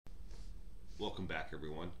Welcome back,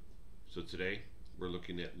 everyone. So today we're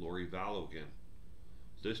looking at Lori Vallow again.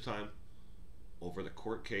 This time over the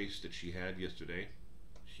court case that she had yesterday.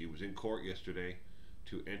 She was in court yesterday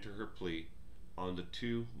to enter her plea on the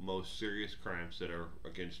two most serious crimes that are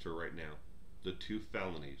against her right now. The two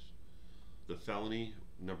felonies. The felony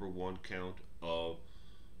number one count of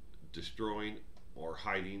destroying or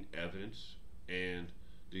hiding evidence, and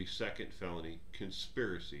the second felony,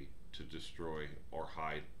 conspiracy to destroy or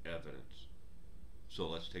hide evidence. So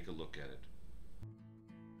let's take a look at it.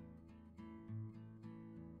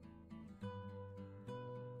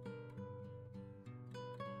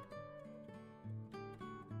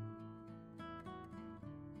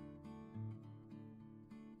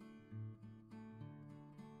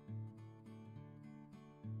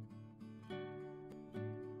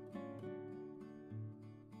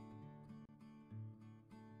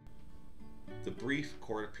 The brief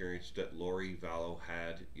court appearance that Lori Vallow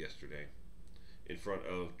had yesterday in front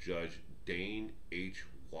of Judge Dane H.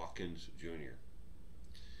 Watkins Jr.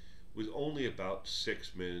 was only about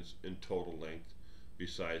 6 minutes in total length,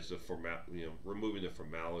 besides the removing the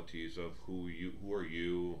formalities of who are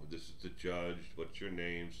you, this is the judge, what's your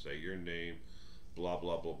name, say your name, blah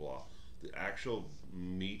blah blah blah. The actual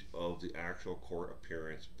meat of the actual court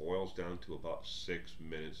appearance boils down to about 6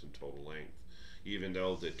 minutes in total length, even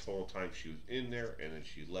though the total time she was in there and then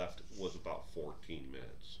she left was about 14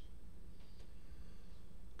 minutes.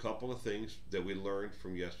 Couple of things that we learned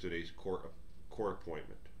from yesterday's court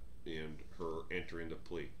appointment and her entering the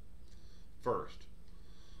plea. First,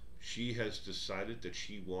 she has decided that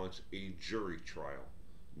she wants a jury trial,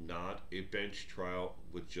 not a bench trial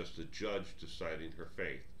with just a judge deciding her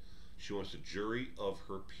fate. She wants a jury of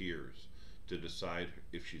her peers to decide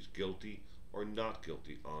if she's guilty or not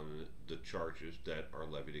guilty on the charges that are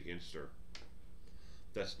levied against her.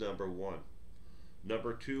 That's number one.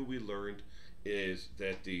 Number two, we learned is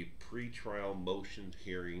that the pre-trial motion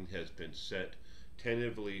hearing has been set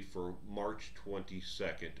tentatively for March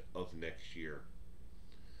 22nd of next year,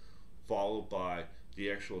 followed by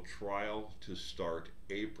the actual trial to start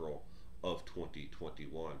April of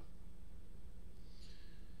 2021.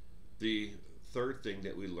 The third thing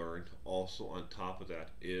that we learned also on top of that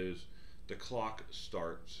is the clock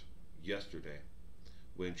starts yesterday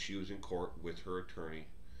when she was in court with her attorney,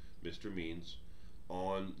 Mr. Means,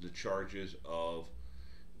 on the charges of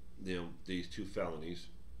these two felonies.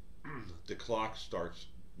 The clock starts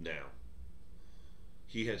now.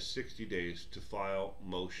 He has 60 days to file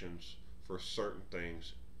motions for certain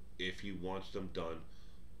things if he wants them done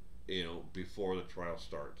before the trial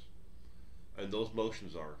starts. And those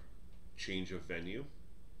motions are change of venue,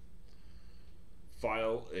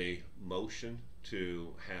 file a motion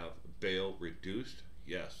to have bail reduced.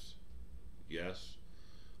 Yes,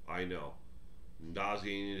 I know,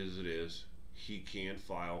 nauseating as it is, he can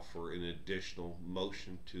file for an additional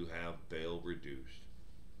motion to have bail reduced.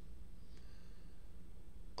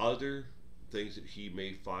 Other things that he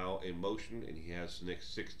may file a motion, and he has the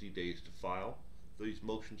next 60 days to file these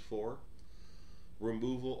motions for: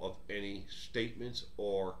 removal of any statements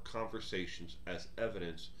or conversations as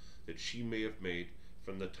evidence that she may have made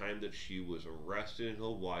from the time that she was arrested in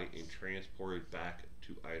Hawaii and transported back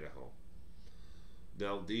to Idaho.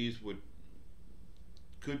 Now these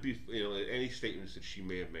could be any statements that she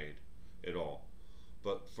may have made at all,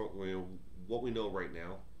 but from what we know right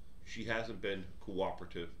now, she hasn't been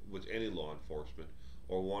cooperative with any law enforcement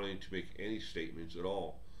or wanting to make any statements at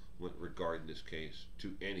all regarding this case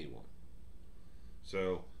to anyone.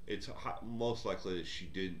 So it's most likely that she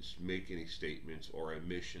didn't make any statements or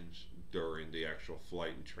admissions during the actual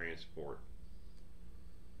flight and transport.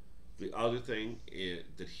 The other thing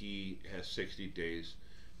that he has 60 days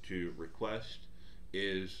to request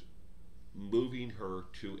is moving her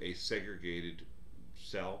to a segregated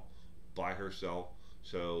cell by herself,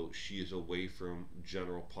 so she is away from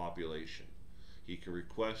general population. He can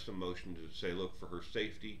request a motion to say, look, for her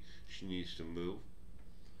safety, she needs to move.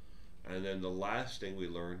 And then the last thing we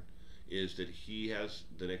learned is that he has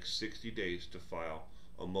the next 60 days to file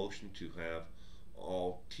a motion to have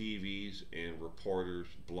all TVs and reporters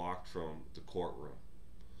blocked from the courtroom.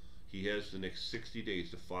 He has the next 60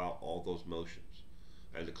 days to file all those motions.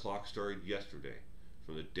 And the clock started yesterday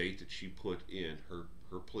from the date that she put in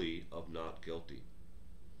her plea of not guilty.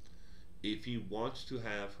 If he wants to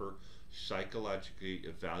have her psychologically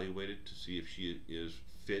evaluated to see if she is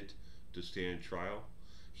fit to stand trial,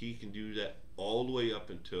 he can do that all the way up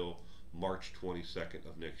until March 22nd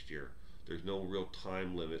of next year. There's no real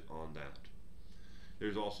time limit on that.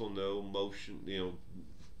 There's also no motion,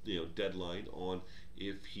 deadline on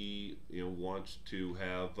if he wants to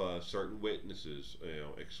have certain witnesses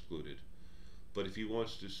excluded. But if he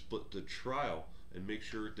wants to split the trial and make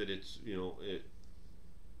sure that it's, it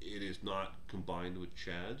is not combined with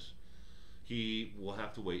Chad's, he will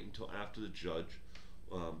have to wait until after the judge,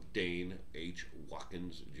 Dane H.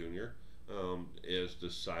 Watkins Jr., is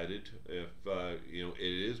decided if it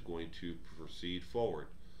is going to proceed forward.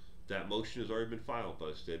 That motion has already been filed by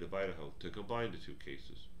the state of Idaho to combine the two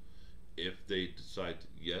cases. If they decide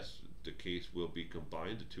yes, the case will be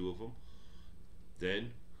combined, the two of them,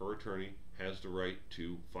 then her attorney has the right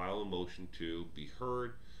to file a motion to be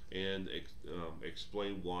heard and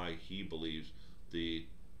explain why he believes the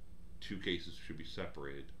two cases should be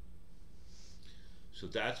separated. So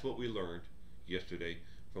that's what we learned yesterday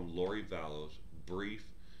from Lori Vallow's brief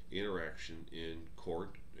interaction in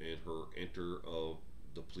court and her enter of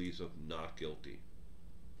the pleas of not guilty.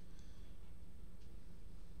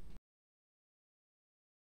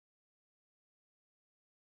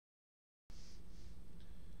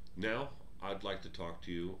 Now, I'd like to talk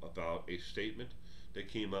to you about a statement that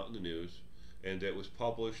came out in the news and that was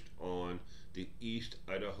published on the East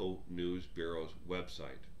Idaho News Bureau's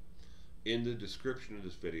website. In the description of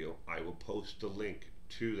this video, I will post the link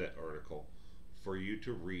to that article for you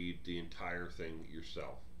to read the entire thing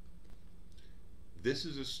yourself. This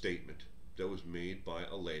is a statement that was made by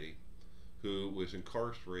a lady who was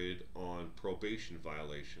incarcerated on probation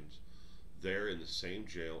violations there in the same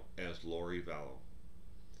jail as Lori Vallow.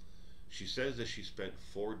 She says that she spent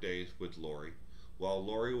 4 days with Lori while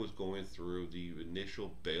Lori was going through the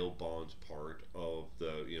initial bail bonds part of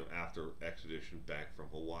the, after extradition back from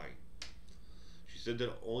Hawaii. She said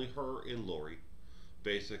that only her and Lori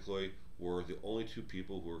basically were the only two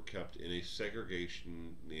people who were kept in a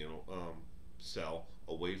segregation, cell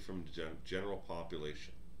away from the general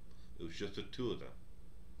population. It was just the two of them.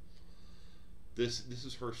 This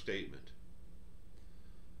is her statement.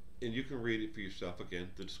 And you can read it for yourself.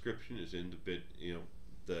 Again, the description is in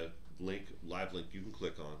the link, live link you can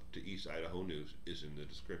click on to East Idaho News is in the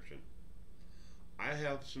description. I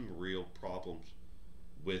have some real problems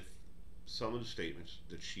with some of the statements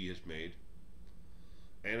that she has made,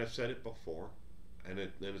 and I've said it before, and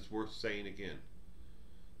it's worth saying again.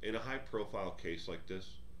 In a high-profile case like this,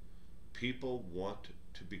 people want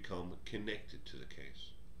to become connected to the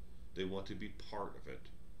case. They want to be part of it.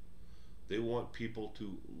 They want people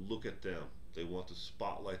to look at them. They want the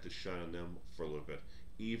spotlight to shine on them for a little bit,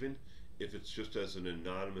 even if it's just as an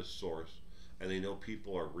anonymous source, and they know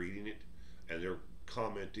people are reading it and they're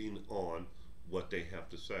commenting on what they have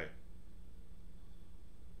to say.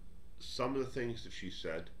 Some of the things that she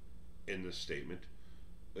said in this statement,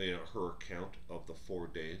 her account of the 4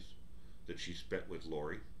 days that she spent with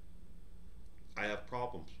Lori, I have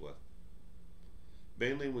problems with.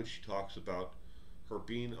 Mainly when she talks about her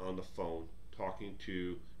being on the phone talking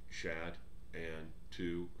to Chad and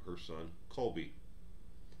to her son Kobe.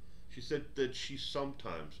 She said that she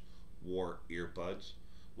sometimes wore earbuds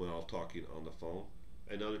when all talking on the phone,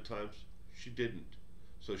 and other times she didn't.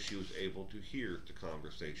 So she was able to hear the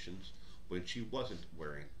conversations when she wasn't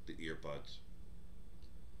wearing the earbuds.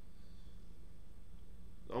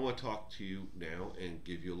 I want to talk to you now and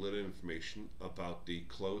give you a little information about the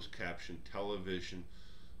closed caption television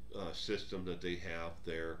system that they have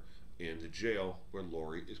there in the jail where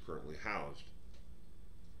Lori is currently housed.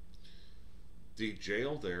 The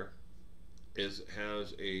jail there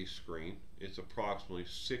has a screen. It's approximately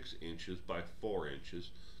 6 inches by 4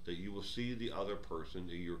 inches that you will see the other person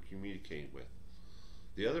that you're communicating with.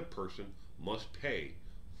 The other person must pay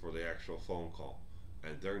for the actual phone call,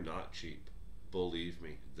 and they're not cheap. Believe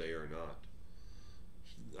me, they are not.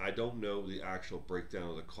 I don't know the actual breakdown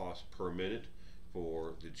of the cost per minute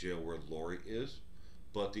for the jail where Lori is,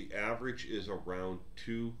 but the average is around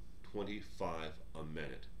 $2.25 a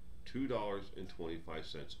minute.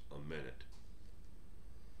 $2.25 a minute.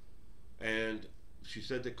 And she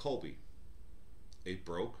said that Kobe, a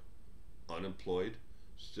broke, unemployed,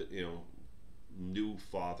 new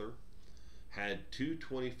father, had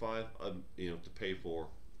 $2.25 to pay for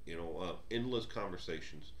endless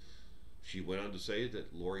conversations. She went on to say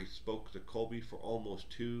that Lori spoke to Kobe for almost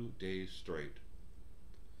 2 days straight.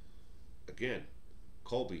 Again,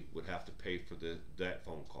 Kobe would have to pay for that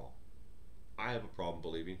phone call. I have a problem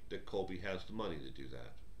believing that Kobe has the money to do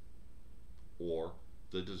that, or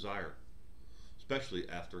the desire, especially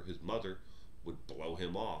after his mother would blow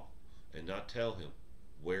him off and not tell him,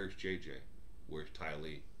 where's JJ, where's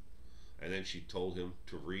Tylee, and then she told him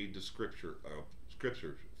to read the scriptures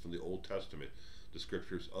from the Old Testament, the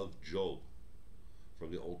scriptures of Job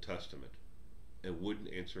from the Old Testament, and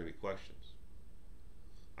wouldn't answer any questions.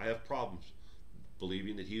 I have problems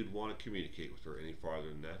believing that he would want to communicate with her any farther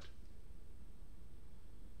than that.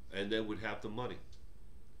 and then would have the money.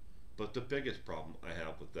 But the biggest problem I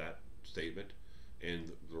have with that statement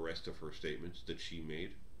and the rest of her statements that she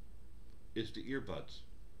made is the earbuds.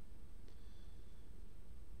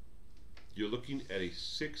 You're looking at a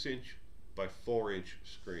 6-inch by 4-inch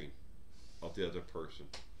screen of the other person.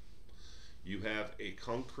 You have a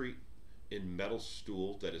concrete and metal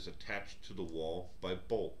stool that is attached to the wall by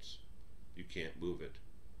bolts. You can't move it.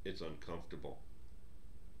 It's uncomfortable.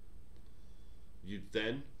 You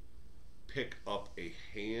then pick up a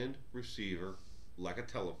hand receiver like a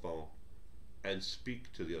telephone and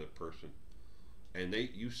speak to the other person. And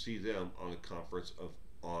you see them on a conference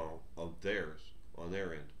of theirs on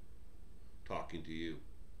their end talking to you.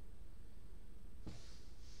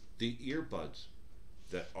 The earbuds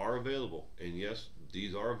that are available, and yes,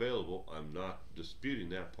 these are available, I'm not disputing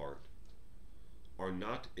that part, are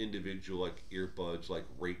not individual like earbuds like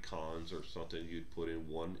Raycons or something you'd put in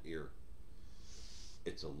one ear.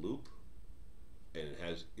 It's a loop and it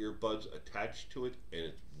has earbuds attached to it and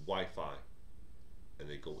it's Wi-Fi and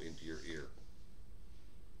they go into your ear.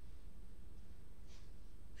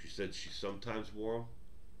 She said she sometimes wore them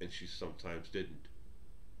and she sometimes didn't.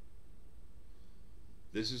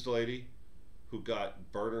 This is the lady who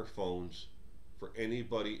got burner phones for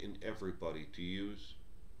anybody and everybody to use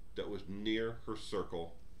that was near her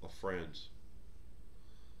circle of friends.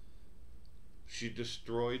 She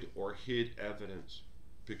destroyed or hid evidence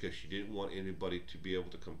because she didn't want anybody to be able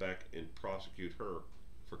to come back and prosecute her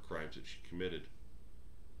for crimes that she committed.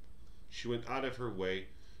 She went out of her way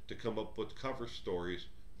to come up with cover stories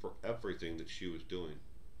for everything that she was doing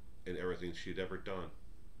and everything she'd ever done.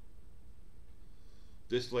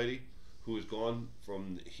 This lady, who has gone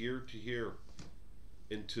from here to here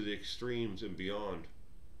into the extremes and beyond,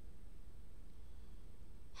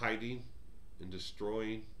 hiding and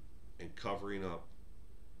destroying and covering up,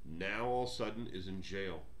 now all of a sudden is in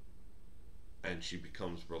jail. And she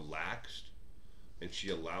becomes relaxed and she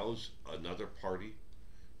allows another party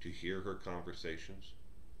to hear her conversations.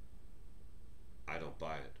 I don't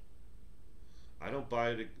buy it. I don't buy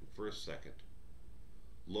it for a second.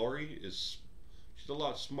 Lori she's a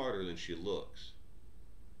lot smarter than she looks.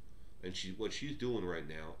 And what she's doing right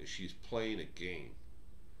now is she's playing a game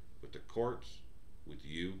with the courts, with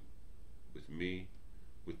you, with me,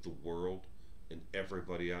 with the world, and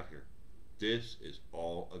everybody out here. This is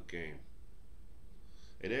all a game.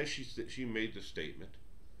 And as she made the statement,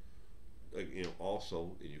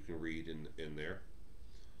 also, and you can read in there,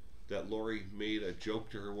 that Lori made a joke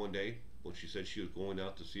to her one day when she said she was going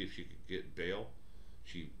out to see if she could get bail.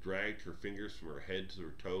 She dragged her fingers from her head to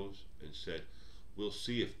her toes and said, "We'll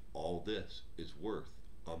see if all this is worth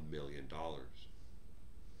 $1 million."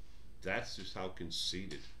 That's just how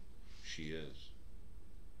conceited she is.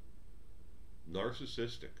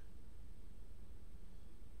 Narcissistic.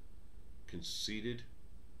 Conceited,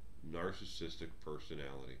 narcissistic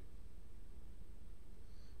personality.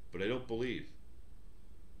 But I don't believe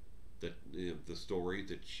that the story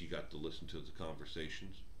that she got to listen to the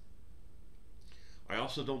conversations. I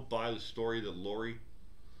also don't buy the story that Lori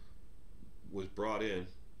was brought in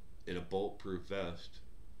a bulletproof vest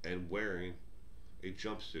and wearing a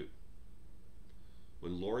jumpsuit.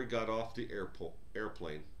 When Lori got off the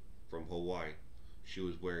airplane from Hawaii, she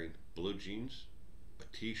was wearing blue jeans,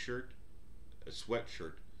 a t-shirt, a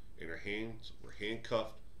sweatshirt, and her hands were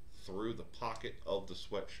handcuffed through the pocket of the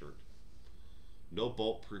sweatshirt. No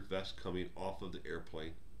bulletproof vest coming off of the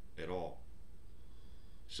airplane at all.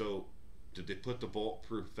 So, did they put the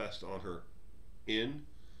bulletproof vest on her in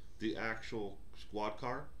the actual squad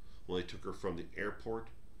car when they took her from the airport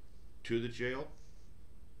to the jail?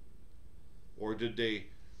 Or did they,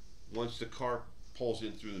 once the car pulls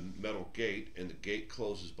in through the metal gate and the gate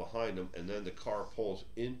closes behind them and then the car pulls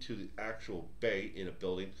into the actual bay in a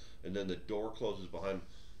building and then the door closes behind them,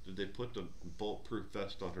 did they put the bulletproof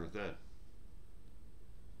vest on her then?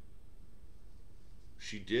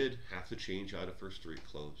 She did have to change out of her street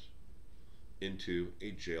clothes into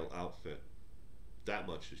a jail outfit. That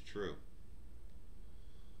much is true.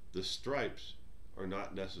 The stripes are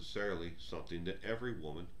not necessarily something that every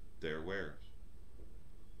woman there wears.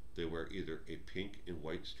 They wear either a pink and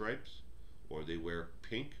white stripes, or they wear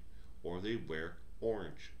pink, or they wear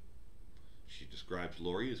orange. She describes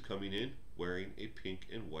Lori as coming in wearing a pink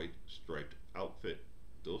and white striped outfit.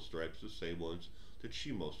 Those stripes are the same ones that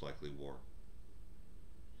she most likely wore.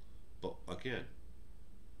 But again,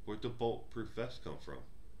 where'd the bulletproof vest come from?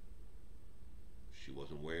 She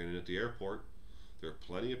wasn't wearing it at the airport. There are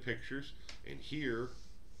plenty of pictures, and here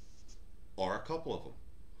are a couple of them.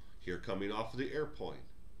 Here coming off of the airplane.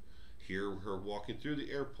 Here her walking through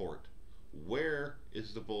the airport. Where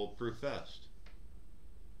is the bulletproof vest?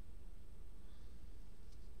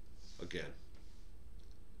 Again,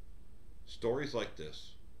 stories like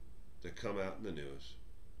this that come out in the news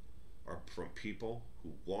are from people who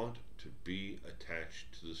want to be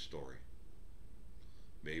attached to the story.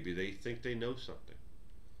 Maybe they think they know something.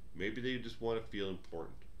 Maybe they just want to feel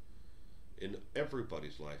important. In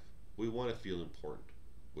everybody's life, we want to feel important.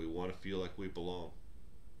 We want to feel like we belong.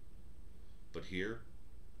 But here,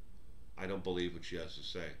 I don't believe what she has to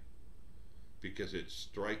say. Because it's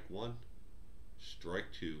strike one, strike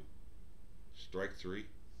two, strike three,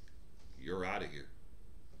 you're out of here.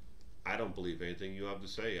 I don't believe anything you have to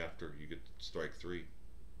say after you get strike three.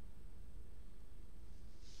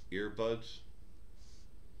 Earbuds,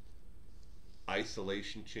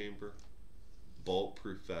 isolation chamber,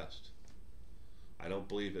 bulletproof vest. I don't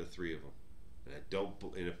believe in three of them, and I don't.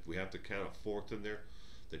 And if we have to count a fourth in there,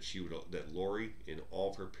 that Lori, in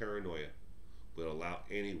all of her paranoia, would allow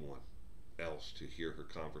anyone else to hear her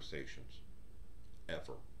conversations,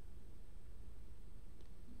 ever.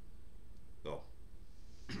 So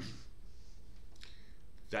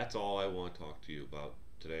that's all I want to talk to you about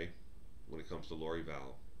today when it comes to Lori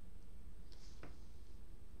Vallow.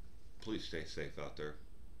 Please stay safe out there.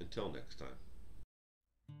 Until next time.